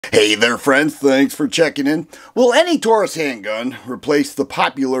Hey there friends, thanks for checking in. Will any Taurus handgun replace the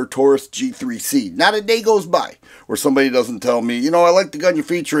popular Taurus G3C? Not a day goes by where somebody doesn't tell me, I like the gun you're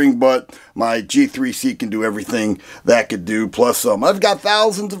featuring, but my G3C can do everything that could do, plus some. I've got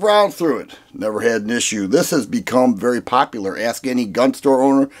thousands of rounds through it. Never had an issue. This has become very popular. Ask any gun store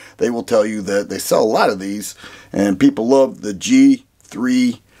owner, they will tell you that they sell a lot of these, and people love the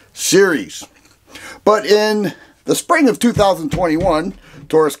G3 series. But in the spring of 2021,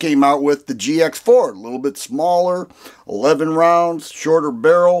 Taurus came out with the GX4, a little bit smaller, 11 rounds, shorter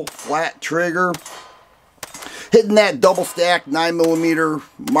barrel, flat trigger, hitting that double stack 9mm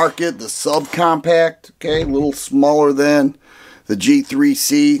market, the subcompact, okay, a little smaller than the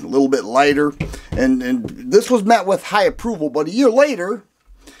G3C, a little bit lighter, and this was met with high approval. But a year later,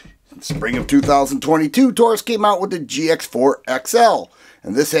 in spring of 2022, Taurus came out with the GX4 XL,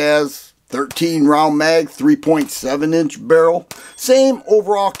 and this has 13 round mag, 3.7-inch barrel. Same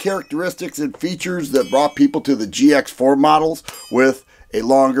overall characteristics and features that brought people to the GX4 models, with a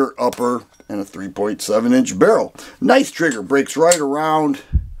longer upper and a 3.7-inch barrel. Nice trigger, breaks right around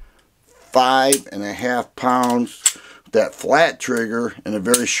 5.5 pounds. That flat trigger and a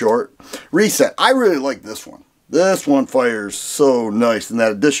very short reset. I really like this one. This one fires so nice, and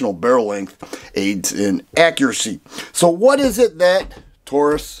that additional barrel length aids in accuracy. So what is it that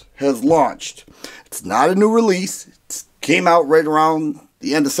Taurus has launched? It's not a new release. It came out right around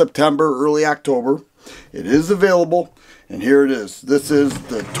the end of September, early October. It is available, and here it is. This is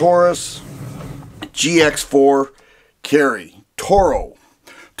the Taurus GX4 Carry. Toro.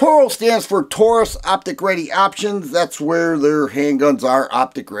 Toro stands for Taurus Optic Ready Options. That's where their handguns are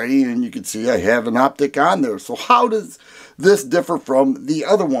optic ready, and you can see I have an optic on there. So how does this differ from the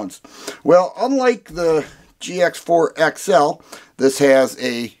other ones? Well, unlike the GX4 XL, this has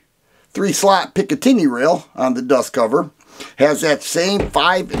a 3-slot Picatinny rail on the dust cover, has that same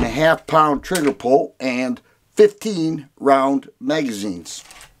 5.5 pound trigger pull, and 15 round magazines.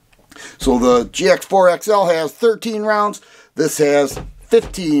 So the GX4 XL has 13 rounds, this has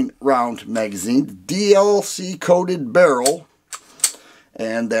 15 round magazines, DLC coated barrel,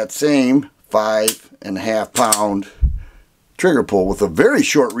 and that same 5.5 pound trigger pull with a very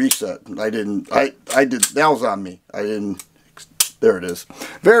short reset. That was on me. There it is.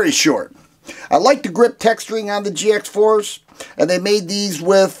 Very short. I like the grip texturing on the GX4s, and they made these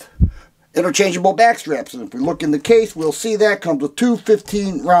with interchangeable back straps. And if we look in the case, we'll see that comes with two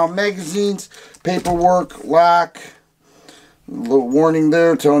 15-round magazines, paperwork, lock, a little warning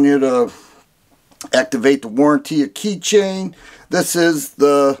there telling you to activate the warranty, a keychain. This is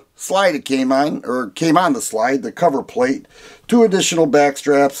the slide it came on, or came on the slide, the cover plate, two additional back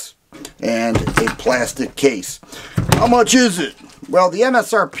straps, and a plastic case. How much is it? Well, the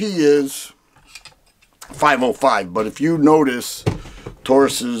MSRP is $505, but if you notice,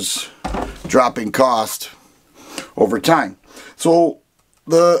 Taurus is dropping cost over time. So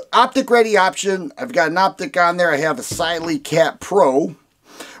the optic ready option, I've got an optic on there. I have a Siley Cap Pro,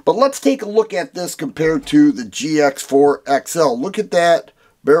 but let's take a look at this compared to the GX4 XL. Look at that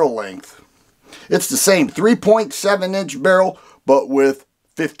barrel length. It's the same 3.7-inch barrel, but with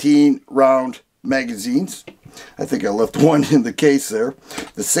 15 round magazines. I think I left one in the case there.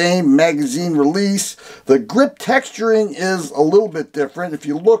 The same magazine release. The grip texturing is a little bit different. If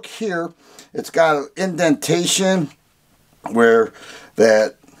you look here, it's got an indentation where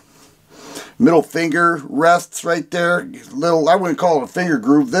that middle finger rests right there. Little, I wouldn't call it a finger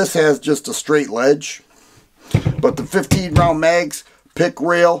groove. This has just a straight ledge. But the 15 round mags, pick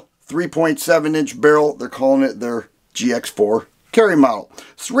rail, 3.7-inch barrel. They're calling it their GX4 carry model.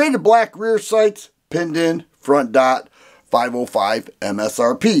 Serrated black rear sights, pinned in, front dot, 505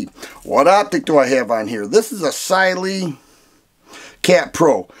 MSRP. What optic do I have on here? This is a Siley Cap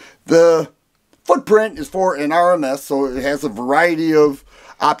Pro. The footprint is for an RMS, so it has a variety of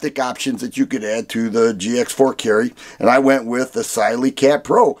optic options that you could add to the GX4 carry, and I went with the Siley Cap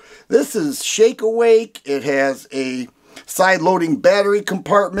Pro. This is shake awake. It has a side loading battery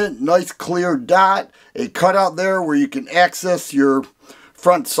compartment, nice clear dot, a cutout there where you can access your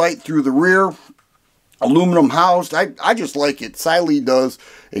front sight through the rear, aluminum housed. I just like it. Siley does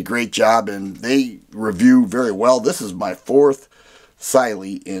a great job, and they review very well. This is my 4th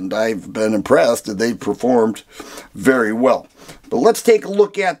Siley, and I've been impressed that they've performed very well. But let's take a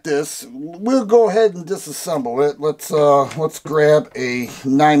look at this. We'll go ahead and disassemble it. Let's grab a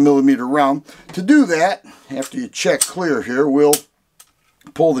 9mm round. To do that, after you check clear here, we'll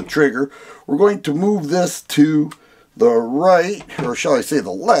pull the trigger. We're going to move this to the right, or shall I say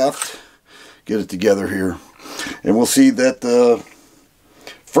the left. Get it together here, and we'll see that the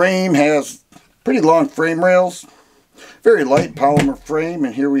frame has pretty long frame rails. Very light polymer frame,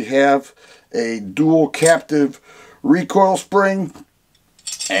 and here we have a dual captive recoil spring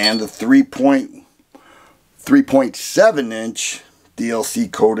and a 3.7 inch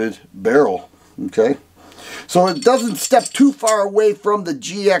DLC coated barrel. Okay, so it doesn't step too far away from the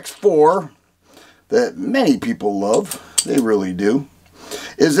GX4 that many people love. They really do.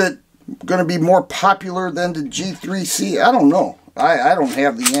 Is it going to be more popular than the G3C? I don't know. I don't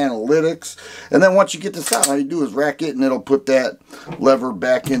have the analytics. And then once you get this out, all you do is rack it and it'll put that lever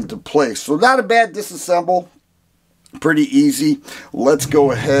back into place. So not a bad disassemble. Pretty easy. Let's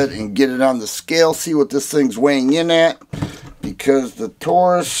go ahead and get it on the scale, see what this thing's weighing in at, because the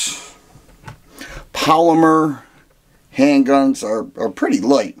Taurus polymer handguns are pretty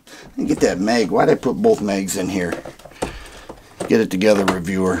light. Let me get that mag. Why'd I put both mags in here? Get it together,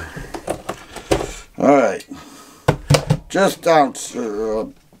 reviewer. Alright. Just ounce,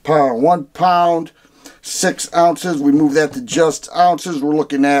 pound, 1 pound, 6 ounces. We move that to just ounces. We're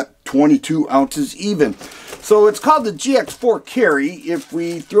looking at 22 ounces even. So it's called the GX4 carry. If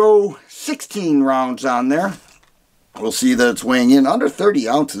we throw 16 rounds on there, we'll see that it's weighing in under 30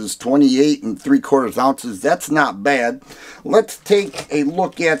 ounces, 28 3/4 ounces. That's not bad. Let's take a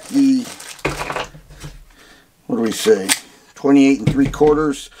look at the, what do we say, 28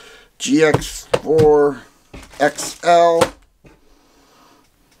 3/4 GX4 XL.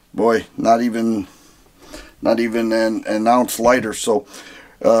 Boy, not even an ounce lighter. So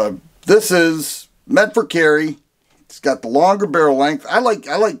this is meant for carry. It's got the longer barrel length. I like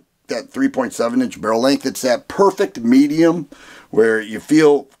that 3.7 inch barrel length. It's that perfect medium where you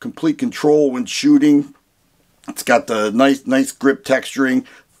feel complete control when shooting. It's got the nice grip texturing.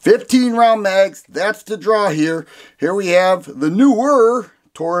 15 round mags. That's the draw here. Here we have the newer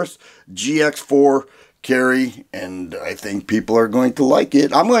Taurus GX4 carry, and I think people are going to like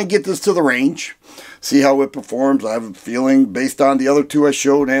it. I'm going to get this to the range, see how it performs. I have a feeling, based on the other two I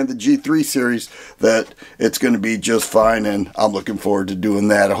showed and the G3 series, that it's going to be just fine, and I'm looking forward to doing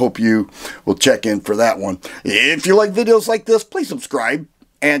that. I hope you will check in for that one. If you like videos like this, please subscribe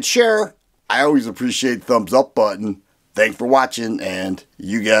and share. I always appreciate the thumbs up button. Thanks for watching, and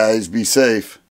you guys be safe.